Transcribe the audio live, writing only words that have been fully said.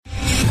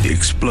The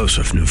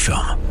explosive new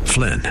film,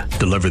 Flynn,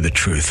 deliver the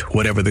truth,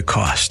 whatever the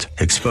cost.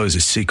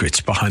 Exposes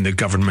secrets behind the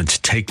government's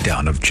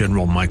takedown of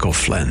General Michael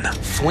Flynn.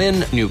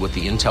 Flynn knew what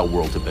the intel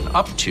world had been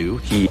up to.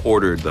 He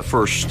ordered the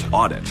first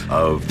audit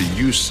of the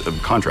use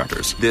of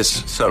contractors.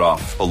 This set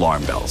off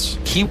alarm bells.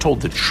 He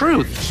told the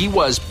truth. He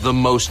was the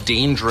most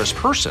dangerous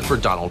person for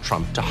Donald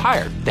Trump to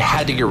hire. They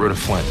had to get rid of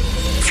Flynn.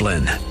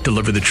 Flynn,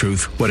 deliver the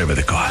truth, whatever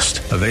the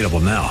cost. Available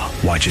now.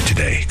 Watch it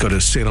today. Go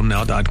to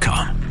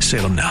salemnow.com.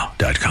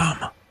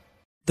 salemnow.com.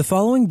 The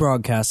following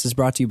broadcast is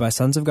brought to you by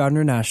Sons of God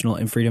International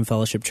and Freedom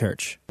Fellowship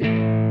Church. Hello,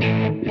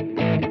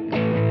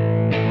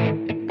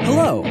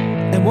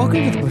 and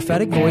welcome to the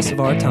prophetic voice of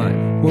our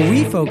time, where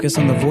we focus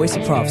on the voice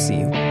of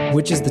prophecy,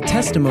 which is the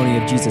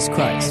testimony of Jesus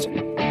Christ.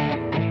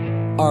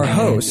 Our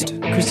host,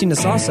 Christina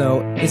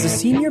Sasso, is a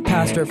senior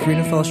pastor at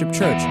Freedom Fellowship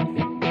Church.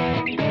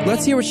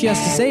 Let's hear what she has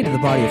to say to the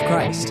body of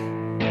Christ.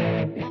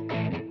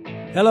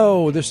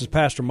 Hello, this is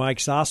Pastor Mike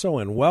Sasso,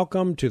 and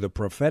welcome to the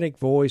prophetic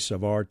voice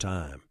of our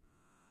time.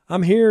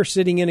 I'm here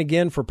sitting in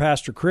again for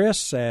Pastor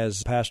Chris,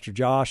 as Pastor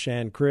Josh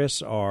and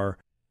Chris are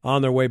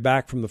on their way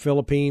back from the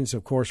Philippines.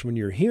 Of course, when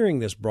you're hearing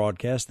this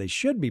broadcast, they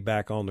should be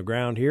back on the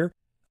ground here.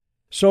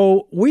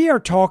 So we are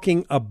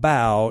talking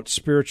about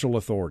spiritual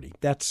authority.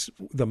 That's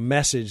the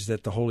message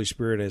that the Holy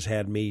Spirit has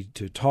had me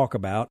to talk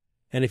about.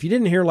 And if you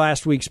didn't hear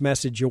last week's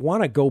message, you'll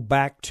want to go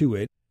back to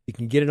it. You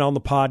can get it on the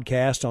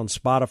podcast, on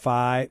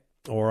Spotify,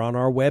 or on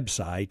our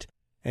website,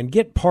 and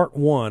get part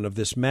one of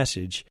this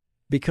message.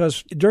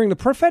 Because during the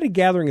prophetic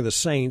gathering of the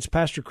saints,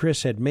 Pastor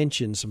Chris had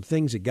mentioned some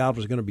things that God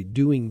was going to be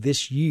doing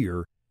this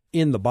year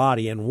in the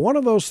body. And one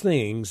of those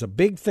things, a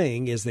big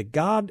thing, is that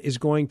God is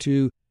going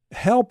to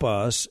help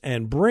us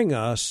and bring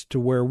us to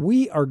where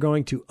we are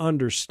going to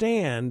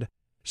understand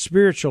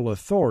spiritual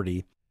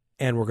authority,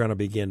 and we're going to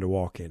begin to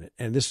walk in it.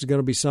 And this is going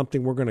to be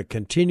something we're going to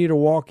continue to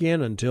walk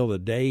in until the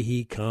day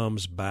He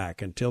comes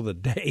back, until the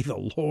day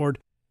the Lord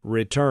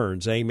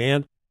returns.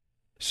 Amen.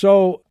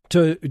 So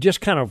to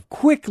just kind of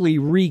quickly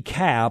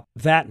recap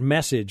that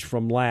message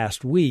from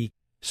last week,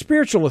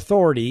 spiritual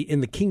authority in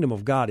the kingdom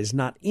of God is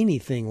not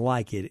anything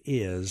like it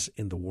is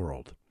in the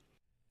world.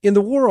 In the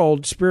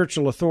world,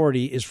 spiritual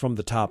authority is from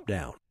the top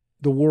down.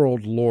 The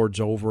world lords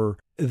over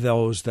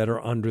those that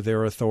are under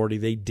their authority.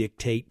 They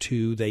dictate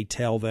to, they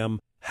tell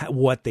them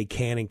what they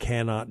can and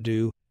cannot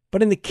do.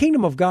 But in the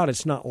kingdom of God,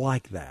 it's not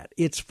like that.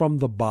 It's from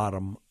the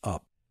bottom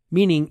up,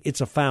 meaning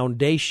it's a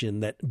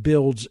foundation that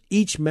builds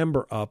each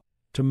member up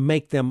to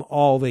make them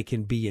all they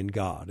can be in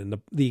God.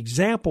 And the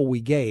example we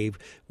gave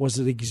was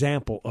an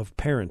example of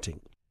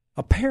parenting.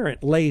 A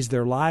parent lays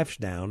their lives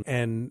down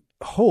and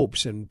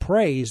hopes and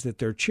prays that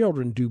their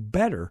children do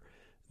better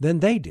than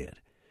they did.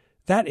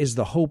 That is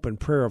the hope and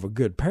prayer of a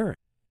good parent.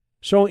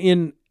 So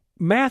in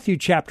Matthew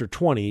chapter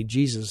 20,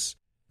 Jesus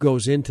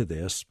goes into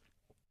this,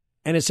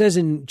 and it says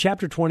in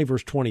chapter 20,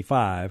 verse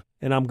 25,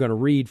 and I'm going to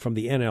read from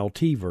the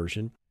NLT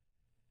version,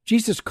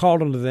 Jesus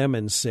called unto them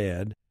and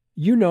said,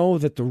 "You know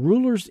that the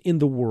rulers in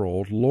the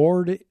world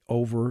lord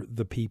over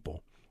the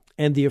people,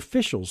 and the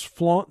officials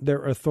flaunt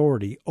their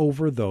authority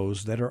over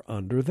those that are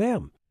under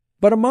them.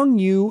 But among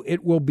you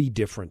it will be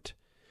different.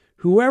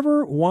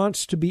 Whoever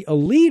wants to be a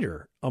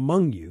leader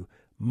among you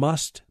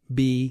must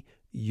be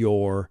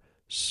your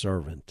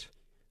servant."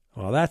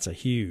 Well, that's a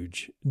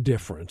huge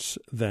difference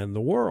than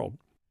the world.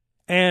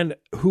 "And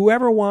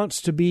whoever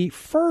wants to be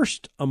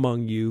first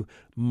among you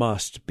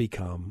must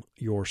become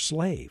your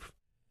slave.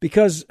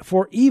 Because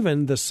for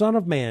even the Son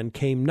of Man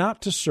came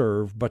not to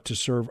serve, but to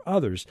serve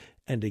others,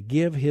 and to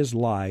give His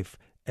life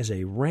as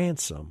a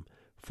ransom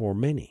for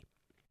many."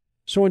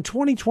 So in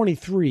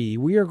 2023,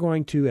 we are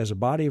going to, as a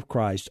body of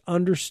Christ,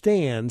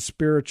 understand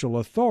spiritual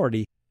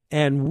authority,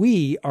 and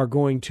we are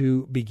going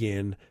to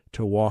begin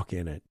to walk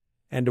in it.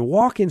 And to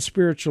walk in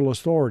spiritual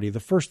authority,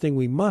 the first thing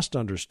we must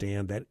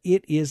understand that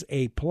it is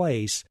a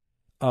place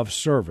of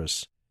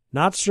service,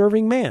 not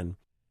serving men,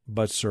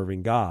 but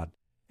serving God.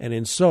 And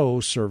in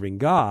so serving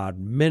God,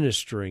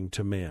 ministering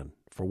to men.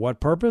 For what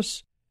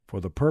purpose?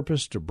 For the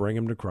purpose to bring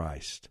them to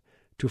Christ,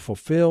 to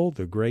fulfill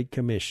the Great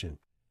Commission.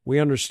 We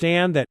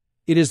understand that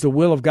it is the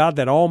will of God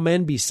that all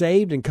men be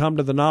saved and come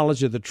to the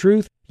knowledge of the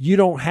truth. You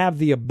don't have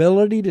the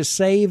ability to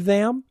save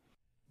them,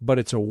 but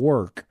it's a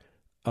work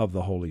of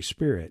the Holy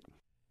Spirit.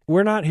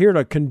 We're not here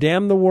to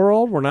condemn the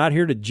world. We're not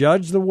here to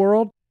judge the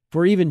world.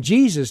 For even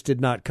Jesus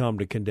did not come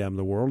to condemn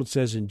the world. It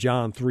says in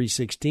John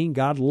 3:16,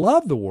 God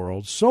loved the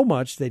world so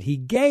much that He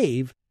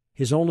gave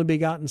His only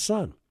begotten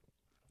Son,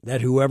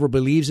 that whoever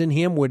believes in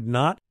Him would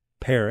not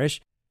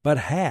perish, but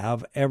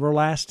have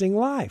everlasting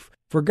life.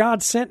 For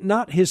God sent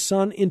not His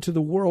Son into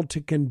the world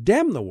to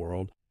condemn the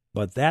world,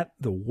 but that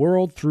the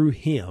world through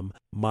Him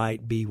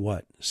might be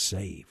what?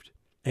 Saved.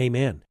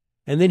 Amen.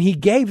 And then He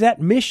gave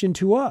that mission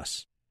to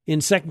us. In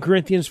 2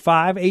 Corinthians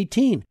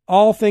 5:18,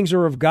 all things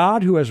are of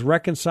God, who has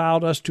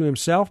reconciled us to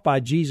Himself by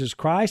Jesus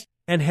Christ,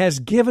 and has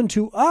given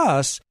to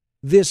us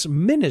this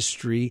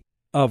ministry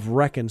of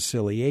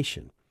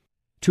reconciliation.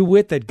 To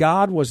wit, that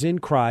God was in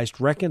Christ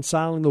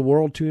reconciling the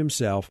world to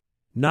Himself,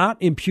 not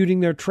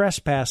imputing their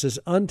trespasses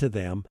unto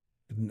them,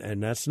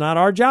 and that's not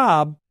our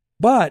job,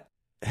 but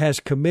has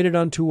committed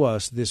unto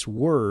us this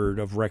word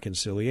of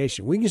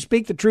reconciliation. We can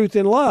speak the truth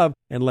in love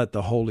and let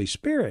the Holy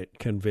Spirit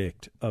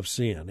convict of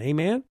sin.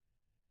 Amen?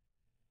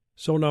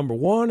 So number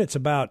one, it's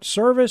about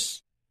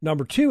service.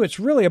 Number two, it's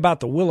really about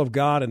the will of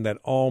God and that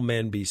all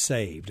men be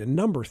saved. And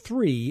number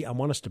three, I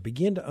want us to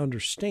begin to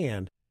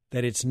understand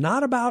that it's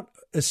not about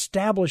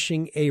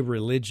establishing a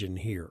religion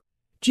here.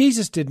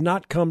 Jesus did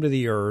not come to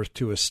the earth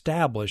to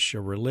establish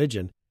a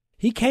religion.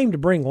 He came to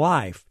bring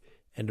life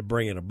and to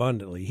bring it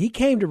abundantly. He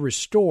came to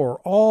restore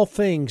all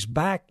things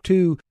back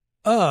to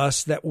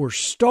us that were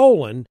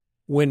stolen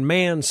when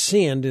man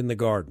sinned in the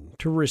garden,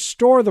 to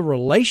restore the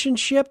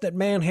relationship that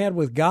man had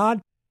with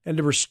God and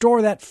to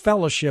restore that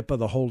fellowship of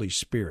the Holy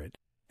Spirit,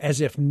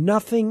 as if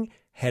nothing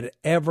had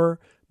ever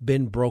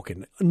been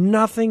broken.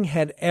 Nothing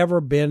had ever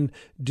been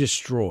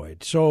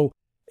destroyed. So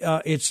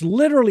it's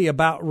literally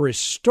about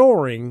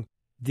restoring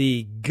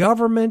the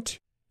government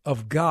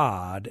of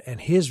God and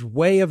His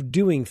way of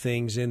doing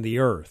things in the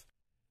earth.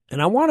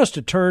 And I want us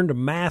to turn to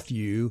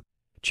Matthew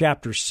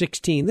chapter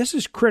 16. This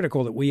is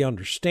critical that we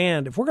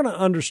understand. If we're going to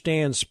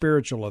understand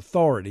spiritual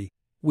authority,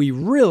 we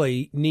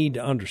really need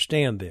to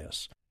understand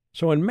this.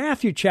 So in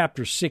Matthew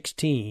chapter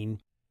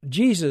 16,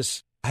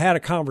 Jesus had a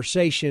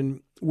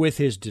conversation with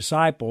His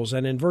disciples,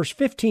 and in verse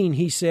 15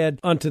 He said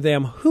unto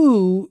them,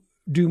 Who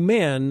do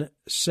men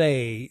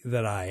say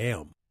that I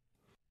am?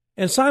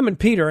 And Simon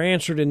Peter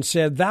answered and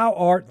said, Thou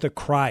art the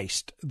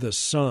Christ, the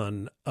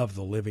Son of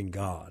the living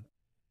God.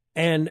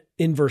 And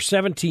in verse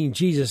 17,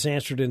 Jesus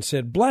answered and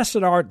said,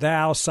 Blessed art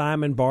thou,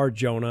 Simon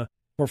Bar-Jonah,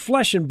 for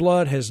flesh and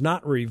blood has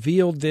not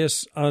revealed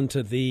this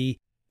unto thee,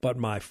 but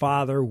my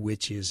Father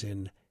which is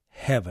in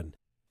heaven.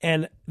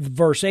 And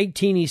verse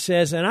 18, he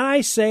says, And I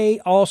say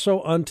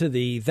also unto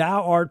thee,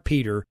 Thou art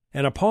Peter,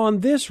 and upon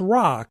this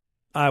rock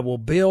I will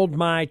build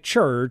my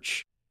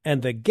church,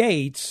 and the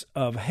gates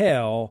of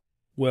hell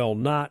will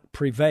not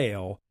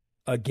prevail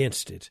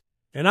against it.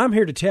 And I'm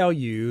here to tell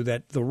you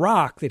that the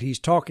rock that he's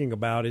talking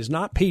about is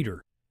not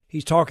Peter.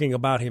 He's talking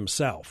about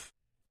himself.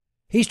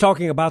 He's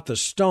talking about the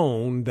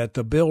stone that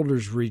the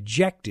builders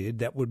rejected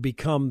that would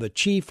become the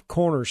chief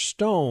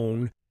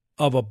cornerstone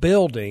of a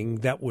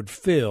building that would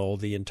fill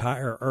the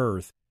entire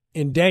earth.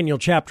 In Daniel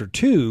chapter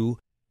 2,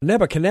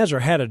 Nebuchadnezzar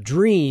had a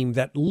dream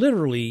that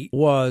literally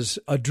was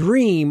a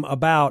dream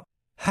about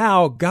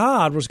how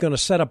God was going to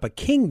set up a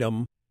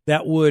kingdom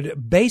that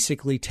would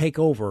basically take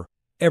over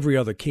every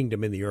other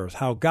kingdom in the earth,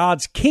 how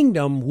God's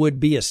kingdom would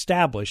be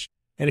established.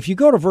 And if you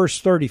go to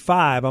verse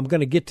 35, I'm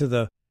going to get to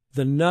the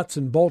nuts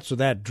and bolts of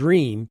that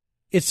dream.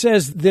 It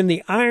says, Then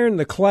the iron,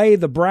 the clay,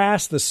 the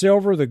brass, the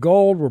silver, the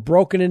gold were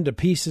broken into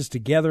pieces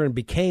together and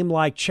became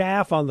like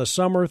chaff on the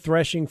summer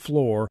threshing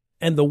floor,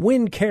 and the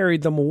wind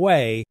carried them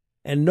away,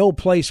 and no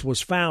place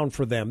was found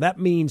for them. That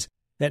means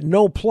that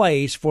no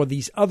place for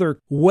these other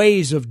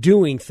ways of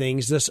doing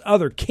things, this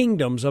other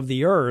kingdoms of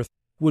the earth,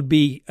 would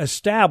be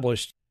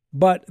established.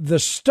 But the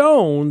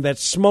stone that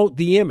smote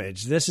the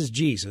image, this is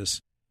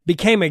Jesus,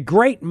 became a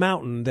great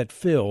mountain that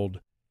filled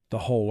the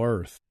whole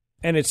earth.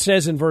 And it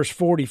says in verse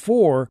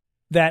 44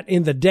 that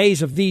in the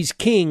days of these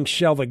kings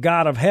shall the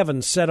God of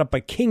heaven set up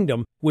a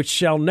kingdom which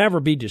shall never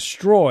be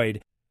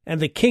destroyed, and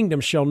the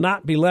kingdom shall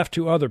not be left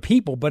to other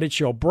people, but it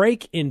shall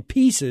break in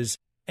pieces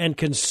and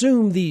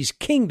consume these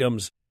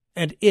kingdoms,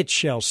 and it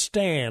shall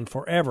stand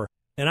forever.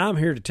 And I'm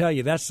here to tell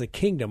you that's the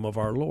kingdom of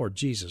our Lord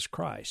Jesus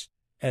Christ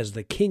as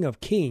the King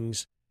of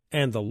kings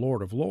and the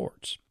Lord of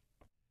lords.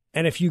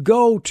 And if you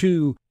go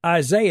to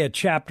Isaiah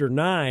chapter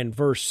 9,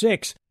 verse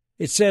 6,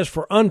 it says,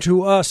 For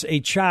unto us a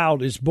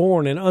child is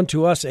born, and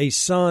unto us a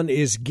son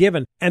is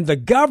given, and the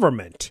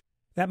government,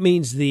 that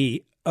means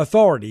the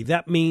authority,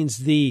 that means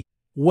the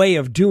way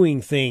of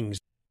doing things,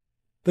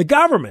 the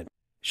government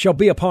shall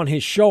be upon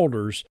his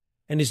shoulders,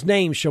 and his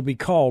name shall be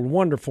called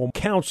Wonderful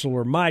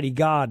Counselor, Mighty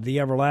God, the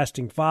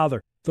Everlasting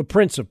Father, the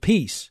Prince of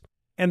Peace.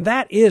 And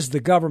that is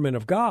the government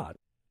of God.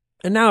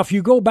 And now if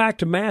you go back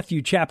to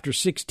Matthew chapter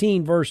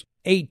 16, verse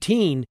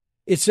 18,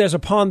 it says,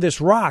 Upon this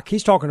rock,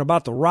 he's talking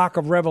about the rock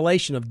of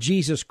revelation of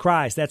Jesus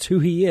Christ. That's who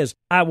he is.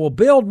 I will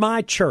build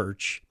my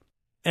church,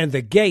 and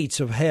the gates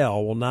of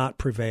hell will not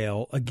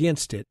prevail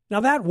against it. Now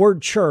that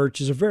word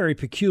church is a very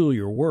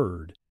peculiar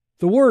word.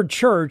 The word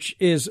church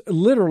is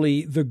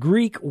literally the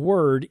Greek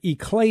word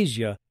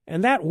ecclesia,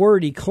 and that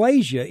word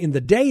ecclesia in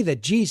the day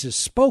that Jesus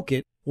spoke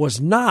it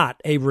was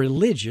not a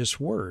religious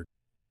word.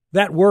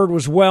 That word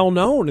was well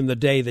known in the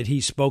day that he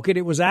spoke it.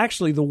 It was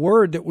actually the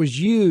word that was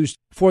used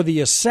for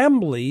the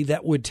assembly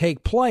that would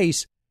take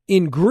place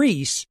in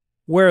Greece,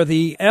 where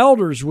the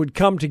elders would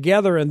come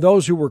together and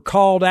those who were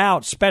called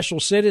out, special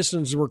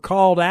citizens were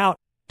called out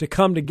to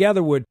come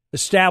together, would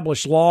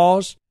establish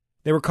laws.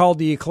 They were called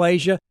the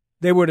ecclesia.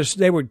 They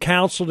would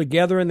counsel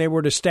together and they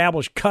would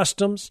establish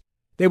customs.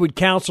 They would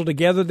counsel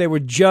together. They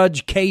would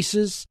judge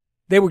cases.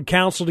 They would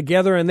counsel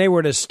together and they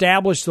would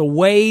establish the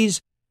ways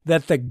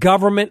that the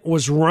government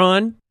was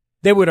run.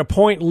 They would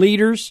appoint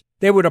leaders.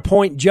 They would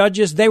appoint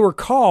judges. They were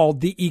called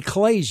the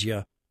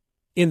ecclesia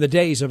in the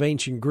days of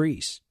ancient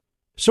Greece.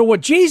 So what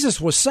Jesus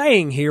was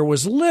saying here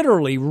was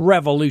literally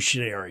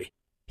revolutionary.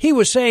 He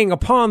was saying,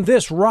 upon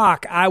this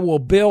rock I will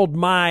build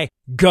my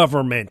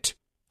government.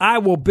 I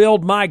will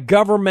build my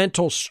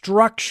governmental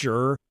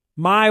structure,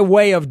 my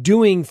way of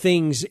doing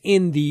things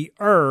in the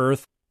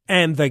earth,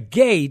 and the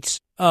gates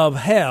of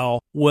hell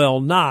will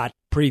not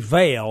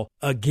prevail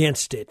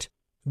against it.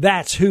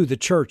 That's who the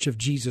Church of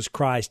Jesus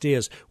Christ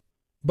is.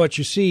 But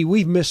you see,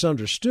 we've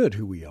misunderstood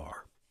who we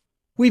are.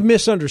 We've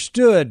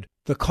misunderstood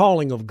the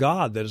calling of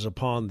God that is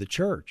upon the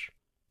church.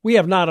 We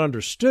have not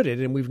understood it,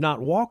 and we've not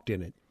walked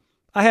in it.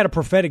 I had a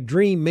prophetic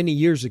dream many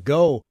years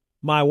ago.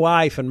 My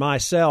wife and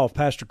myself,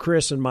 Pastor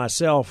Chris and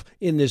myself,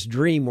 in this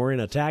dream were in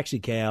a taxi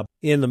cab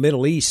in the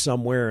Middle East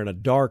somewhere in a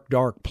dark,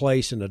 dark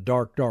place in a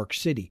dark, dark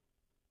city.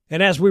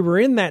 And as we were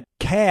in that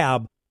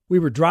cab, we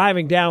were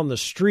driving down the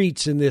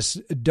streets in this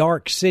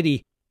dark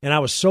city, and I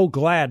was so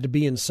glad to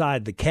be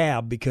inside the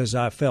cab because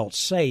I felt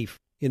safe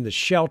in the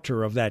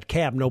shelter of that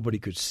cab. Nobody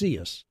could see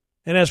us.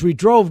 And as we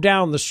drove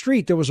down the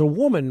street, there was a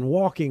woman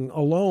walking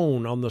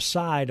alone on the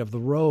side of the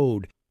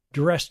road,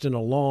 dressed in a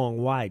long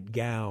white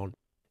gown.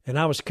 And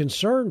I was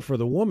concerned for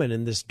the woman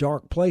in this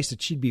dark place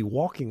that she'd be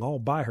walking all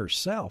by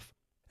herself.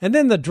 And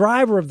then the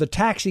driver of the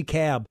taxi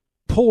cab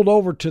pulled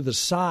over to the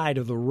side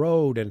of the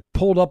road and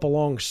pulled up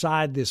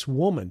alongside this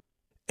woman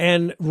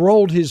and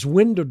rolled his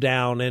window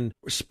down and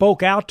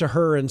spoke out to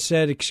her and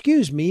said,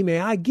 "Excuse me, may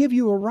I give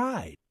you a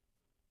ride?"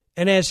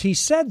 And as he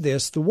said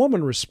this, the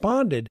woman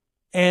responded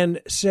and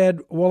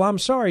said, "Well, I'm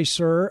sorry,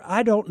 sir,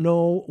 I don't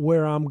know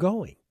where I'm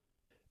going."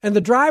 And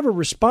the driver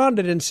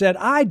responded and said,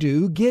 "I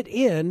do. Get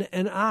in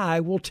and I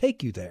will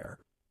take you there."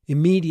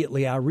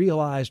 Immediately I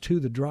realized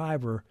who the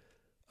driver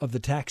of the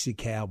taxi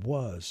cab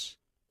was,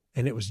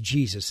 and it was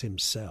Jesus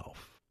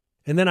himself.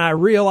 And then I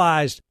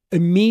realized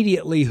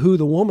immediately who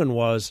the woman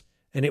was,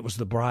 and it was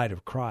the bride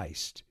of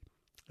Christ.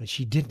 And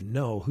she didn't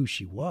know who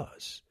she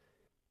was.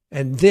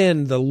 And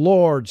then the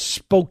Lord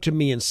spoke to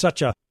me in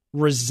such a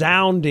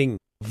resounding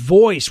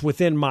voice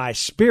within my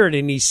spirit,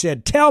 and he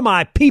said, "Tell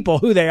my people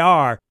who they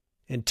are,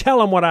 and tell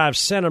them what I've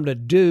sent them to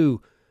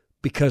do,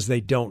 because they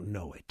don't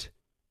know it."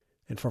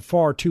 And for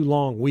far too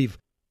long, we've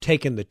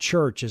taken the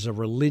church as a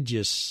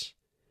religious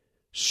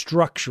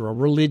structure, a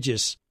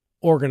religious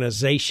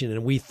organization,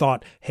 and we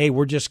thought, hey,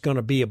 we're just going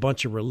to be a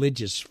bunch of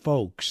religious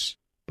folks.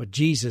 But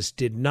Jesus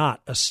did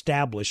not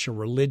establish a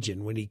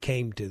religion when he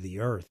came to the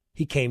earth.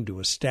 He came to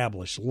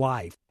establish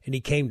life, and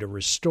he came to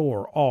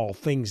restore all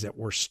things that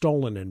were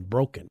stolen and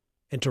broken,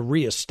 and to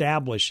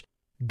reestablish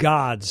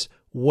God's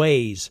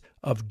ways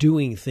of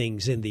doing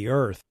things in the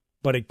earth.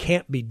 But it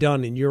can't be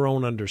done in your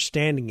own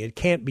understanding. It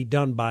can't be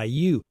done by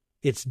you.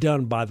 It's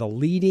done by the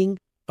leading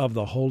of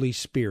the Holy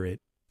Spirit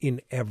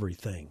in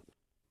everything.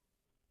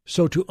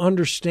 So to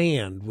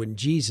understand when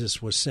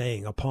Jesus was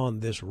saying, "Upon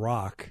this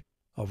rock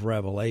of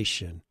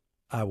revelation,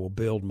 I will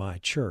build my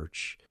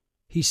church,"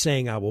 he's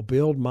saying, I will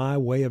build my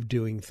way of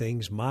doing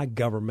things, my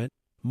government,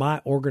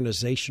 my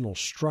organizational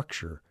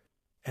structure,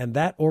 and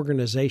that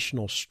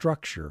organizational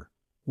structure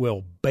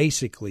will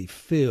basically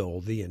fill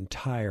the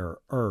entire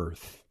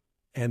earth,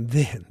 and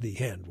then the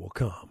end will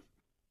come.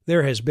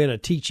 There has been a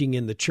teaching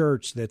in the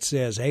church that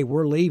says, hey,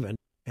 we're leaving,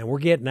 and we're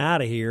getting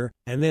out of here,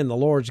 and then the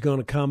Lord's going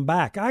to come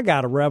back. I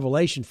got a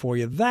revelation for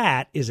you.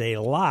 That is a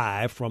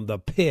lie from the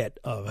pit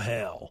of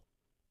hell.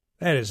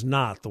 That is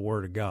not the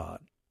Word of God.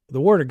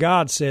 The Word of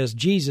God says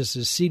Jesus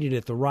is seated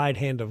at the right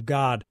hand of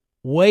God,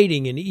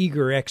 waiting in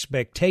eager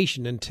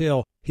expectation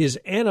until his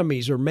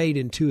enemies are made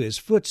into his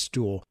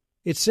footstool.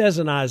 It says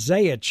in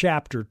Isaiah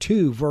chapter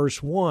 2,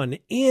 verse 1,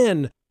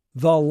 in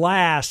the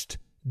last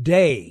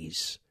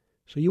days.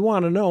 So you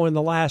want to know, in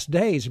the last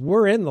days,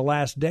 we're in the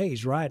last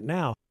days right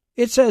now.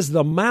 It says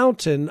the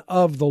mountain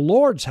of the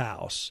Lord's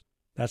house.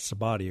 That's the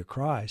body of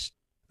Christ.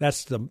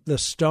 That's the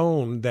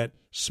stone that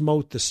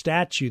smote the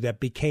statue that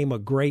became a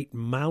great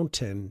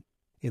mountain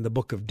in the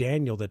book of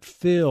Daniel that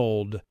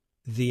filled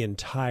the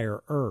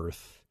entire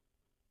earth.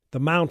 The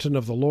mountain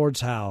of the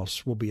Lord's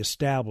house will be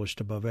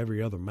established above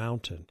every other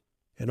mountain,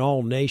 and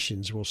all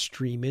nations will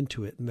stream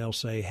into it, and they'll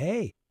say,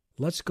 hey,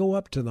 let's go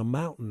up to the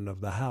mountain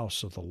of the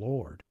house of the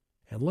Lord,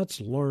 and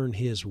let's learn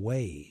his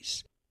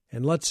ways,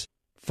 and let's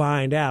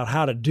find out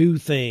how to do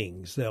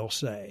things, they'll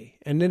say.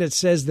 And then it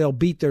says they'll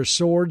beat their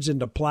swords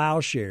into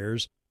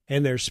plowshares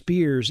and their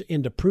spears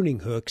into pruning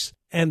hooks,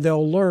 and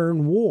they'll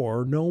learn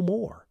war no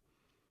more.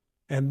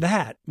 And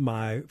that,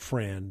 my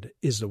friend,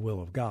 is the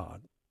will of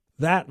God.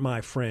 That,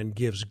 my friend,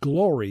 gives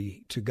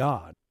glory to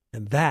God.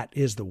 And that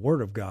is the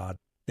Word of God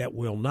that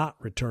will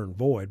not return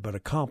void, but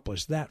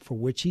accomplish that for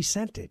which he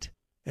sent it.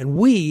 And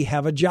we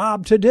have a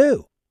job to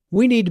do.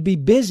 We need to be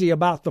busy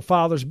about the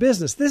Father's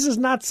business. This is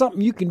not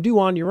something you can do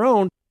on your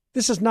own.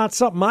 This is not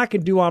something I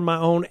can do on my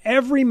own.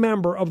 Every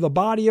member of the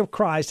body of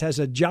Christ has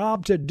a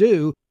job to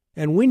do,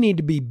 and we need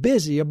to be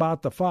busy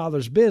about the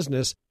Father's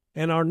business.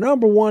 And our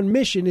number one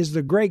mission is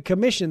the Great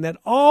Commission, that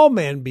all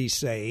men be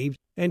saved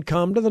and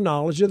come to the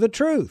knowledge of the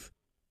truth.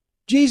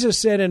 Jesus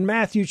said in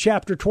Matthew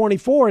chapter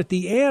 24, at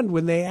the end,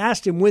 when they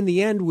asked him when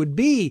the end would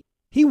be,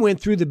 he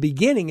went through the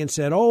beginning and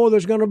said, oh,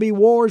 there's going to be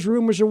wars,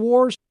 rumors of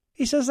wars.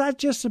 He says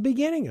that's just the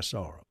beginning of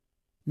sorrow.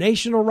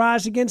 Nation will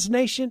rise against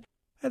nation,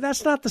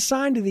 That's not the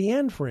sign to the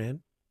end,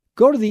 friend.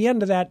 Go to the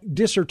end of that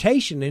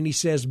dissertation, and he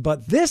says,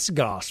 but this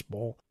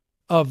gospel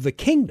of the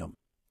kingdom,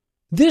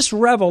 this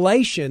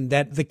revelation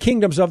that the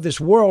kingdoms of this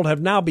world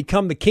have now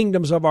become the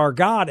kingdoms of our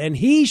God, and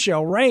he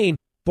shall reign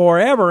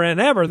forever and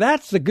ever.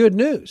 That's the good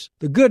news.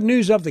 The good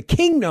news of the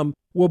kingdom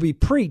will be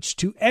preached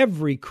to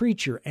every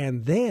creature,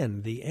 and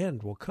then the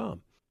end will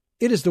come.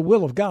 It is the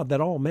will of God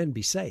that all men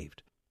be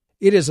saved.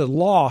 It is a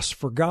loss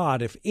for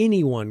God if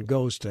anyone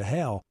goes to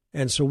hell.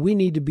 And so we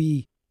need to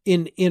be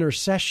in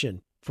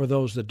intercession for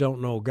those that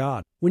don't know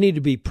God. We need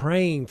to be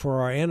praying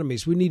for our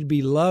enemies. We need to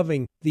be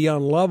loving the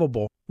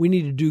unlovable. We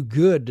need to do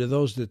good to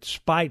those that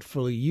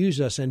spitefully use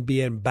us and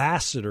be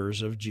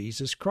ambassadors of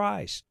Jesus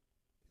Christ.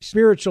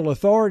 Spiritual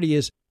authority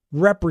is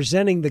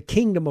representing the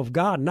kingdom of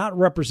God, not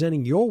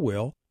representing your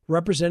will,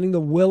 representing the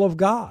will of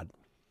God.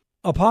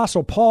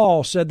 Apostle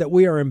Paul said that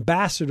we are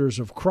ambassadors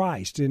of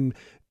Christ. In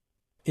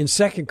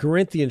 2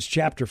 Corinthians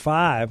chapter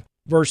 5,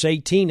 verse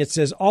 18, it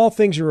says, all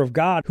things are of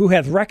God, who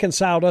hath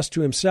reconciled us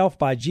to himself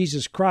by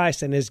Jesus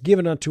Christ, and has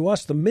given unto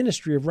us the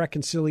ministry of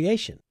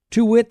reconciliation.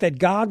 To wit, that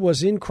God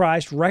was in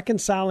Christ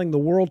reconciling the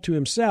world to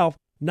himself,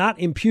 not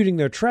imputing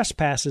their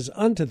trespasses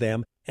unto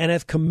them, and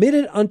hath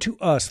committed unto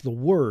us the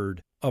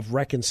word of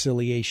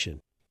reconciliation.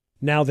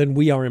 Now then,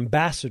 we are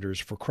ambassadors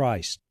for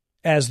Christ.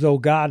 As though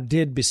God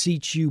did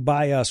beseech you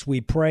by us, we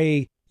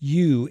pray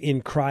you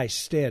in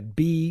Christ's stead,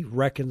 be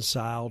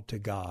reconciled to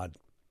God.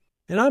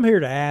 And I'm here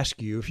to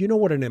ask you, if you know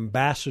what an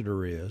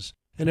ambassador is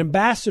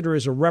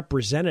a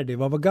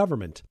representative of a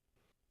government.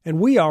 And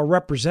we are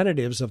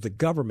representatives of the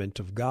government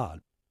of God.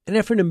 And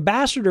if an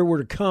ambassador were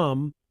to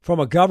come from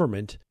a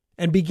government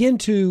and begin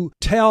to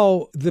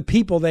tell the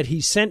people that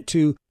he's sent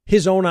to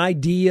his own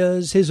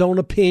ideas, his own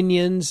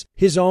opinions,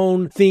 his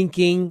own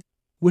thinking,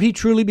 would he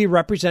truly be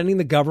representing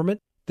the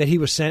government that he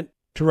was sent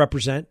to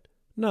represent?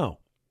 No.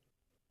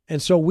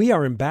 And so we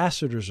are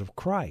ambassadors of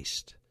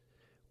Christ.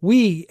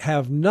 We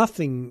have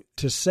nothing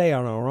to say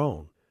on our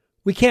own.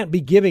 We can't be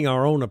giving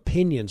our own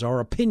opinions. Our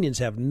opinions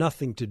have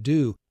nothing to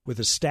do with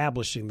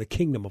establishing the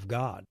kingdom of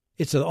God.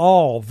 It's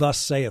all, thus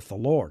saith the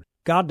Lord.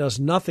 God does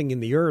nothing in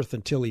the earth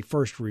until he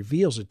first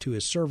reveals it to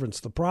his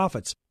servants, the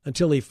prophets,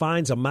 until he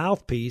finds a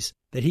mouthpiece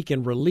that he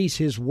can release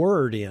his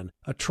word in,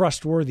 a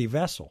trustworthy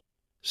vessel.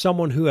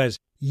 Someone who has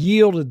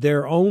yielded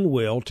their own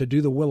will to do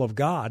the will of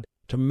God,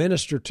 to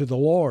minister to the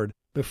Lord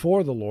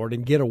before the Lord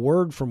and get a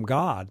word from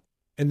God,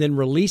 and then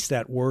release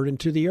that word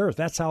into the earth.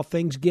 That's how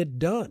things get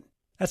done.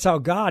 That's how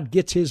God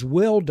gets his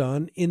will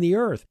done in the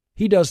earth.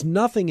 He does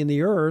nothing in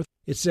the earth,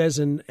 it says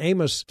in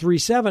Amos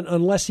 3:7,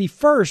 unless he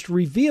first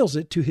reveals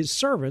it to his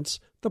servants,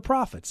 the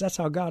prophets. That's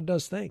how God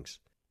does things.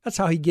 That's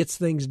how he gets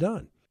things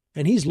done.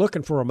 And he's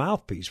looking for a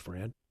mouthpiece,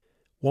 friend.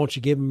 Won't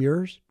you give him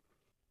yours?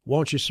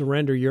 Won't you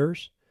surrender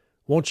yours?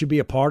 Won't you be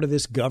a part of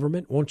this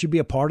government? Won't you be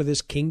a part of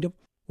this kingdom?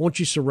 Won't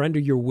you surrender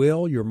your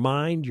will, your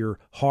mind, your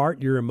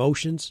heart, your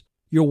emotions,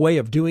 your way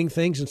of doing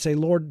things, and say,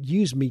 Lord,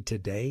 use me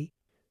today.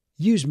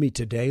 Use me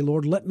today,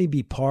 Lord. Let me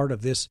be part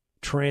of this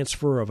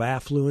transfer of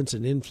affluence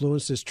and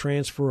influence, this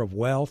transfer of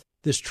wealth,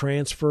 this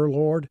transfer,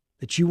 Lord,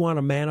 that you want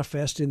to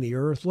manifest in the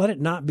earth. Let it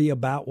not be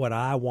about what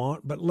I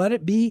want, but let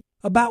it be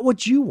about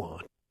what you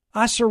want.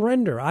 I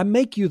surrender. I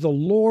make you the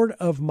Lord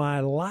of my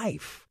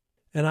life.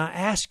 And I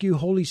ask you,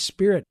 Holy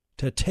Spirit,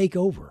 to take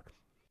over.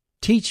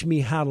 Teach me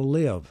how to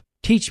live.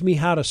 Teach me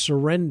how to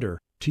surrender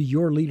to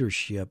your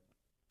leadership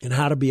and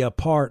how to be a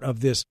part of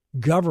this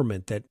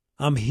government that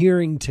I'm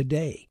hearing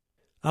today.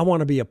 I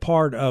want to be a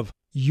part of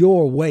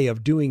your way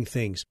of doing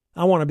things.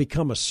 I want to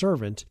become a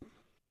servant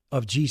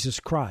of Jesus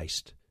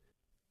Christ.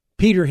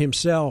 Peter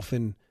himself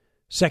in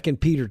 2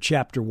 Peter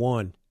chapter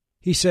 1,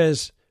 he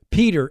says,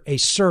 Peter, a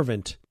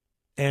servant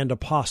and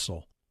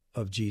apostle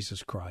of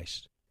Jesus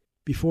Christ.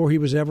 Before he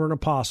was ever an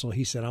apostle,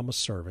 he said, I'm a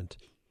servant.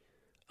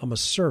 I'm a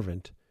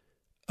servant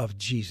of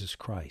Jesus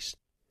Christ.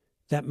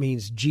 That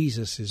means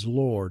Jesus is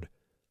Lord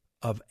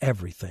of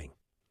everything.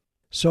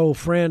 So,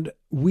 friend,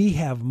 we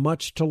have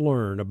much to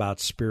learn about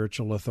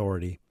spiritual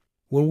authority.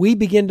 When we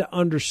begin to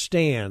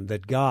understand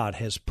that God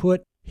has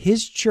put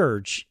his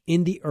church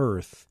in the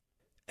earth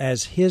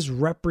as his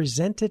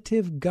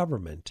representative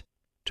government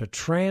to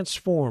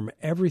transform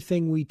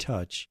everything we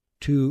touch,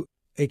 to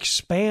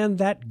expand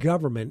that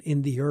government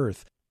in the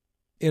earth.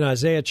 In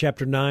Isaiah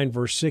chapter 9,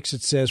 verse 6,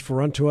 it says,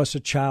 For unto us a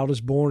child is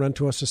born,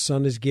 unto us a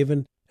son is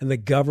given, and the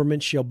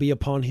government shall be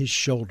upon his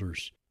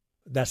shoulders.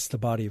 That's the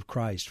body of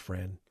Christ,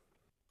 friend.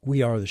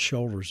 We are the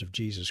shoulders of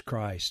Jesus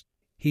Christ.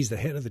 He's the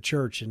head of the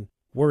church, and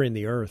we're in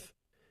the earth.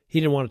 He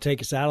didn't want to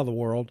take us out of the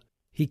world.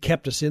 He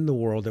kept us in the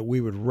world that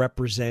we would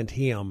represent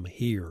him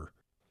here.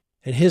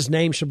 And his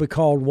name shall be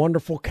called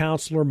Wonderful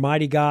Counselor,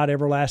 Mighty God,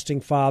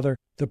 Everlasting Father,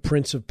 the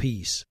Prince of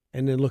Peace.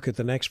 And then look at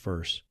the next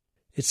verse.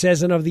 It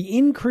says, And of the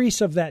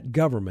increase of that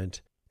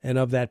government and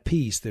of that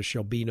peace there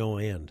shall be no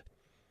end.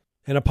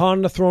 And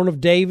upon the throne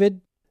of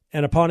David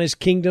and upon his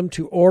kingdom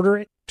to order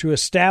it, to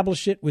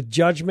establish it with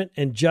judgment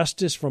and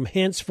justice from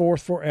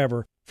henceforth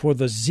forever. For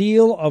the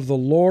zeal of the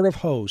Lord of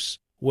hosts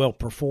will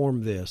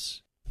perform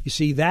this. You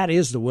see, that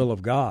is the will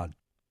of God.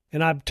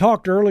 And I've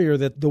talked earlier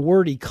that the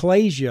word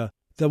ecclesia,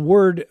 the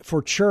word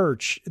for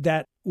church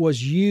that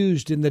was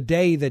used in the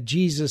day that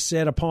Jesus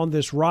said, upon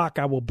this rock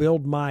I will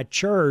build my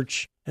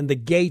church, and the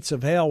gates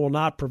of hell will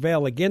not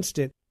prevail against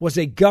it, was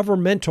a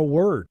governmental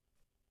word.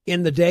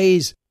 In the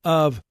days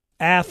of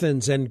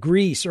Athens and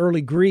Greece,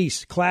 early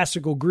Greece,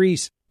 classical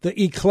Greece,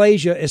 the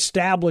ecclesia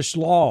established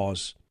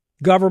laws.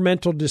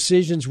 Governmental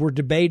decisions were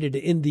debated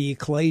in the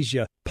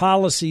ecclesia.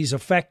 Policies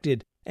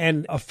affected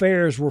and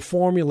affairs were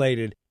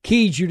formulated.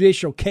 Key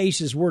judicial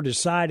cases were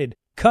decided.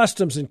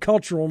 Customs and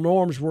cultural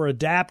norms were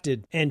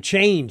adapted and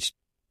changed.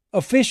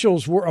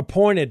 Officials were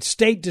appointed.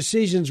 State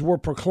decisions were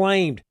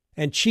proclaimed.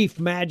 And chief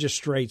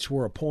magistrates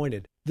were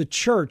appointed. The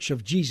Church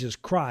of Jesus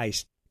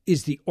Christ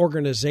is the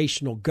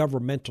organizational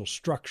governmental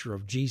structure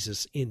of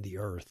Jesus in the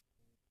earth.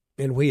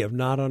 And we have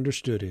not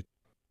understood it.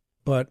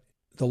 But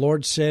the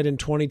Lord said in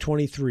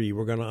 2023,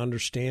 we're going to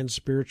understand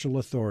spiritual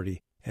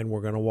authority and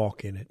we're going to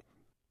walk in it.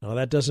 Now,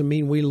 that doesn't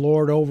mean we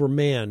lord over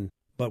men,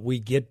 but we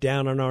get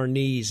down on our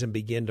knees and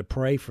begin to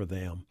pray for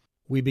them.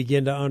 We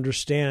begin to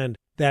understand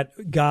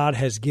that God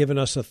has given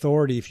us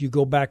authority. If you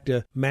go back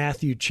to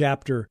Matthew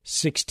chapter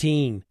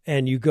 16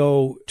 and you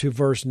go to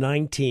verse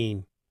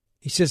 19,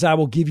 he says, I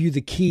will give you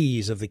the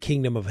keys of the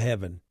kingdom of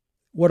heaven.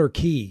 What are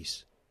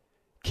keys?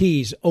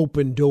 Keys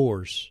open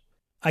doors.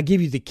 I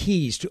give you the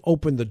keys to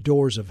open the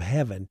doors of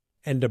heaven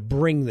and to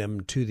bring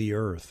them to the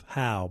earth.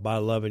 How? By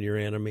loving your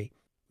enemy,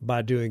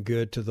 by doing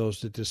good to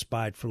those that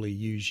despitefully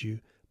use you,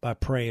 by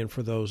praying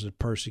for those that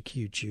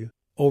persecute you,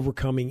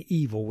 overcoming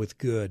evil with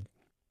good.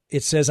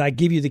 It says, I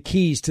give you the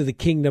keys to the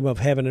kingdom of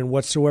heaven, and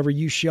whatsoever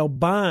you shall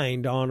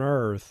bind on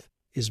earth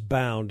is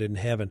bound in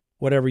heaven.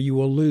 Whatever you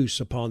will loose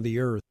upon the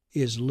earth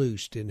is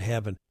loosed in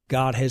heaven.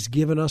 God has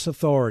given us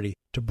authority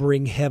to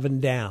bring heaven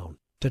down,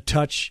 to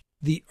touch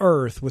the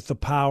earth with the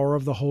power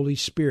of the Holy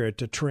Spirit,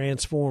 to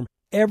transform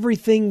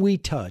everything we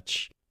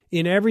touch.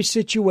 In every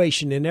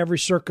situation, in every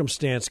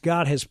circumstance,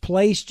 God has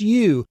placed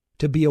you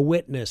to be a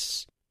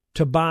witness,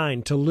 to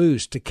bind, to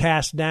loose, to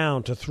cast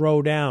down, to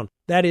throw down.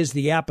 That is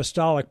the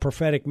apostolic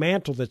prophetic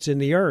mantle that's in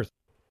the earth.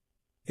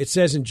 It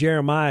says in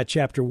Jeremiah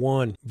chapter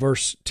 1,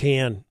 verse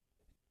 10,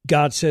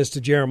 God says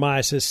to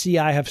Jeremiah, says, see,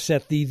 I have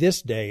set thee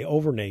this day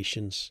over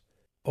nations,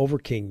 over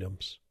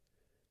kingdoms.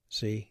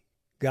 See,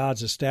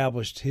 God's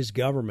established his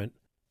government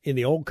in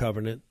the old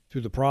covenant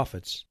through the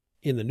prophets,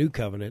 in the new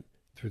covenant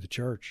through the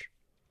church.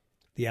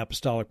 The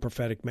apostolic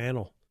prophetic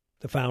mantle,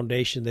 the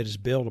foundation that is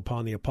built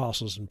upon the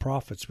apostles and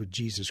prophets with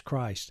Jesus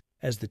Christ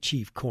as the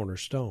chief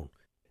cornerstone.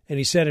 And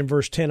he said in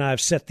verse 10, I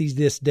have set thee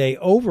this day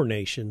over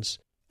nations,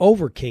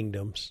 over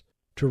kingdoms,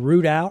 to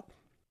root out,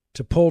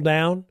 to pull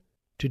down,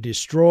 to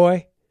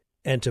destroy,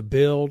 and to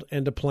build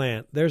and to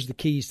plant. There's the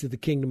keys to the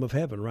kingdom of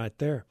heaven right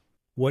there.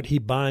 What he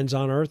binds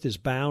on earth is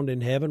bound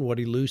in heaven. What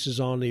he looses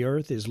on the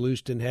earth is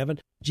loosed in heaven.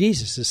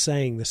 Jesus is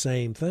saying the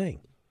same thing.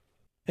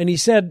 And he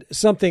said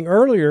something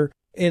earlier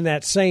in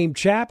that same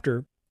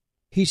chapter.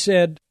 He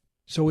said,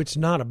 so it's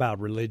not about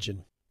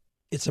religion.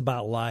 It's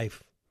about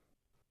life.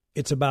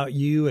 It's about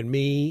you and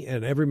me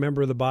and every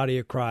member of the body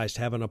of Christ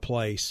having a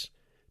place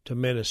to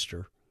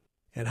minister.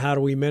 And how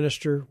do we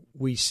minister?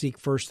 We seek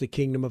first the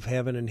kingdom of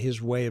heaven and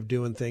his way of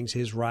doing things,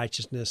 his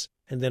righteousness,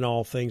 and then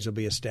all things will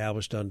be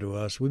established unto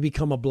us. We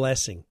become a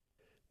blessing.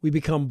 We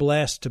become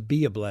blessed to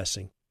be a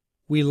blessing.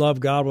 We love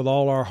God with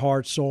all our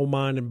heart, soul,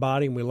 mind, and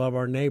body, and we love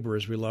our neighbor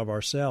as we love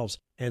ourselves,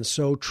 and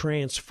so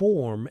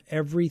transform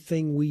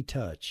everything we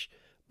touch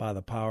by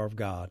the power of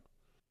God.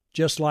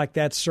 Just like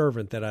that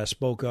servant that I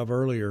spoke of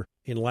earlier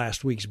in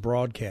last week's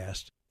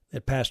broadcast,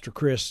 that Pastor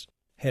Chris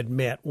had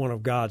met one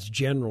of God's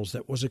generals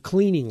that was a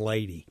cleaning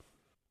lady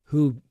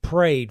who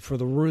prayed for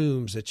the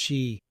rooms that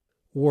she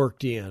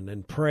worked in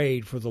and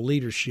prayed for the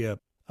leadership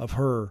of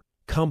her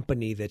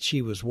company that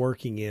she was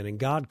working in. And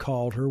God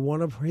called her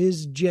one of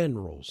his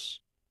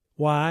generals.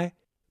 Why?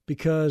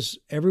 Because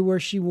everywhere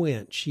she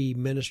went, she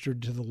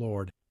ministered to the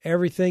Lord.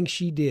 Everything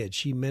she did,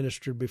 she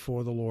ministered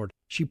before the Lord.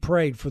 She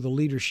prayed for the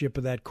leadership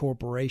of that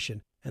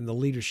corporation, and the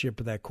leadership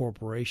of that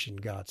corporation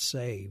got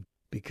saved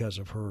because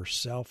of her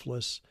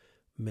selfless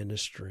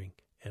ministering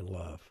and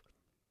love.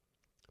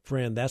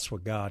 Friend, that's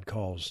what God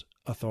calls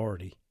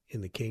authority in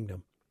the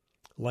kingdom.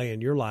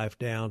 Laying your life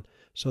down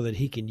so that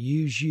he can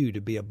use you to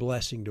be a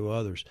blessing to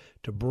others,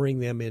 to bring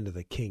them into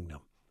the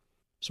kingdom.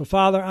 So,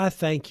 Father, I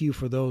thank you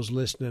for those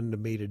listening to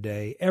me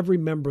today. Every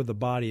member of the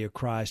body of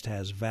Christ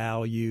has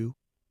value.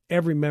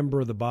 Every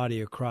member of the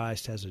body of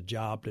Christ has a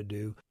job to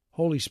do.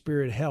 Holy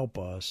Spirit, help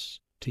us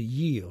to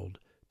yield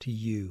to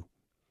you,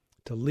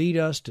 to lead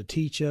us, to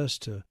teach us,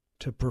 to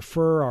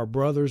prefer our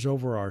brothers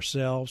over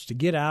ourselves, to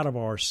get out of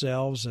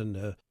ourselves and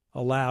to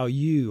allow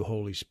you,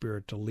 Holy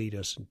Spirit, to lead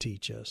us and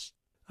teach us.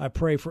 I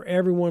pray for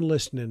everyone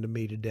listening to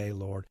me today,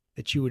 Lord,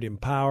 that you would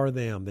empower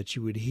them, that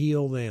you would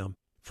heal them.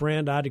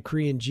 Friend, I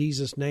decree in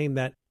Jesus' name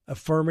that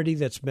infirmity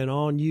that's been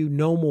on you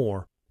no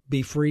more.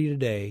 Be free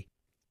today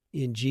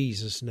in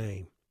Jesus'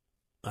 name.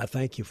 I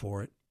thank you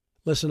for it.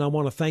 Listen, I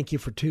want to thank you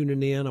for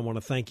tuning in. I want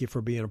to thank you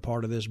for being a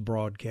part of this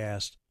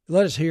broadcast.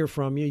 Let us hear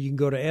from you. You can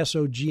go to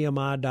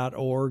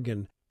sogmi.org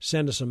and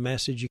send us a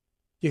message.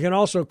 You can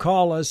also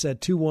call us at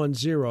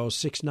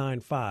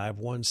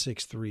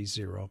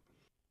 210-695-1630,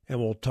 and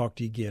we'll talk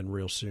to you again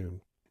real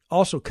soon.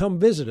 Also, come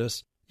visit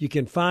us. You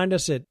can find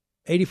us at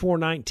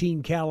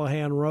 8419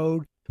 Callahan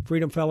Road,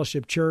 Freedom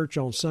Fellowship Church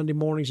on Sunday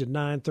mornings at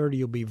 9:30.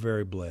 You'll be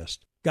very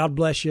blessed. God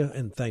bless you,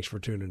 and thanks for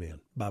tuning in.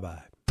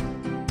 Bye-bye.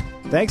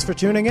 Thanks for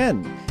tuning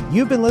in.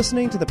 You've been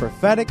listening to the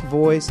prophetic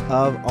voice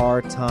of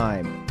our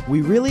time.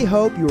 We really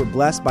hope you were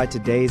blessed by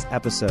today's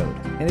episode.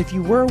 And if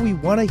you were, we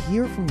want to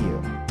hear from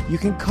you. You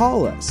can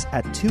call us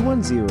at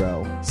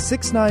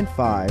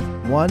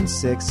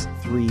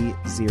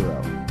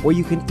 210-695-1630. Or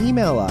you can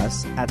email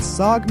us at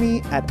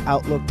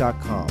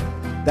sogmi@outlook.com.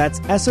 That's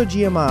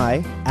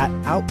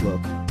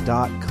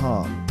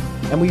SOGMI@outlook.com.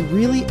 And we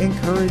really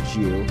encourage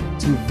you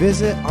to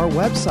visit our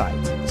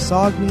website,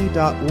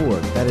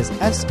 sogmi.org. That is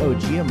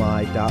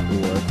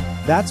SOGMI.org.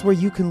 That's where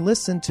you can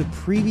listen to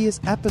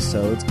previous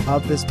episodes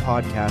of this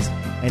podcast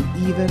and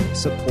even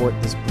support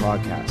this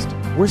broadcast.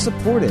 We're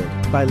supported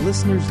by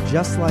listeners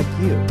just like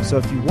you. So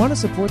if you want to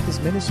support this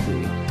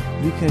ministry,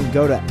 you can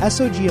go to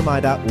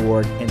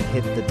SOGMI.org and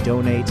hit the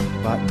donate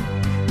button.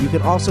 You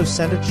can also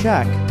send a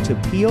check to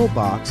P.O.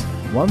 Box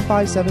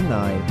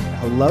 1579,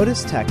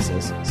 Helotes,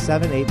 Texas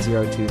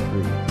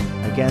 78023.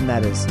 Again,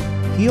 that is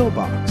P.O.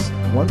 Box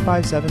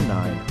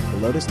 1579,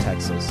 Helotes,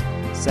 Texas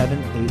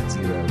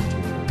 78023.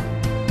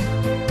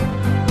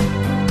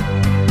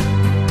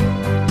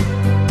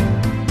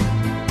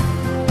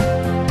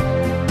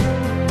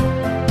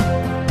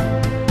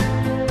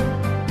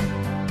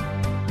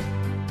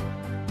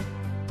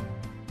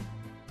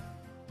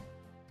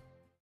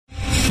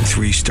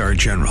 Three-star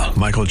General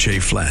Michael J.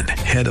 Flynn,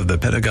 head of the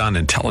Pentagon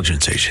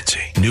Intelligence Agency,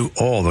 knew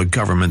all the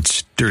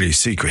government's dirty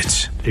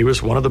secrets. He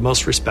was one of the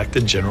most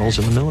respected generals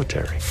in the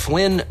military.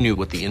 Flynn knew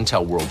what the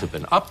intel world had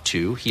been up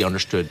to. He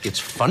understood its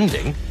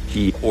funding.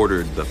 He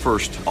ordered the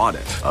first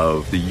audit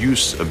of the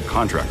use of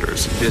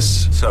contractors.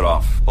 This set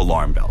off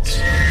alarm bells.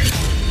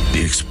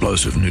 The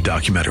explosive new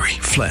documentary,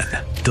 Flynn,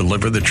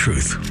 Deliver the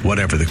Truth,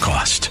 Whatever the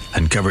Cost,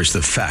 uncovers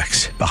the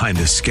facts behind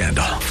this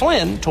scandal.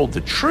 Flynn told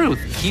the truth.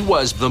 He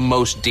was the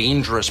most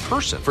dangerous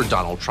person for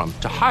Donald Trump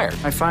to hire.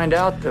 I find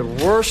out the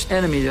worst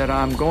enemy that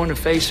I'm going to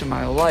face in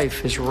my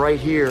life is right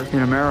here in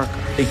America.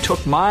 They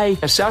took my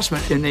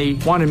assessment and they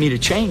wanted me to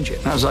change it.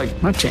 And I was like,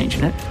 I'm not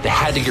changing it. They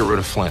had to get rid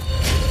of Flynn.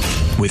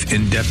 With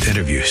in-depth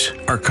interviews,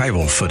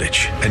 archival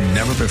footage, and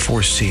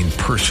never-before-seen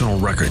personal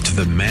records of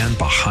the man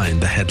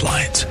behind the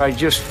headlines. I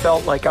just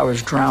felt like I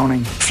was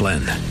drowning.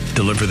 Flynn,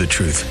 Deliver the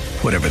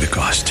Truth, Whatever the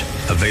Cost.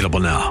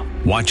 Available now.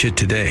 Watch it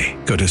today.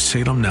 Go to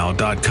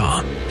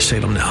salemnow.com.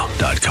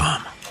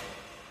 salemnow.com.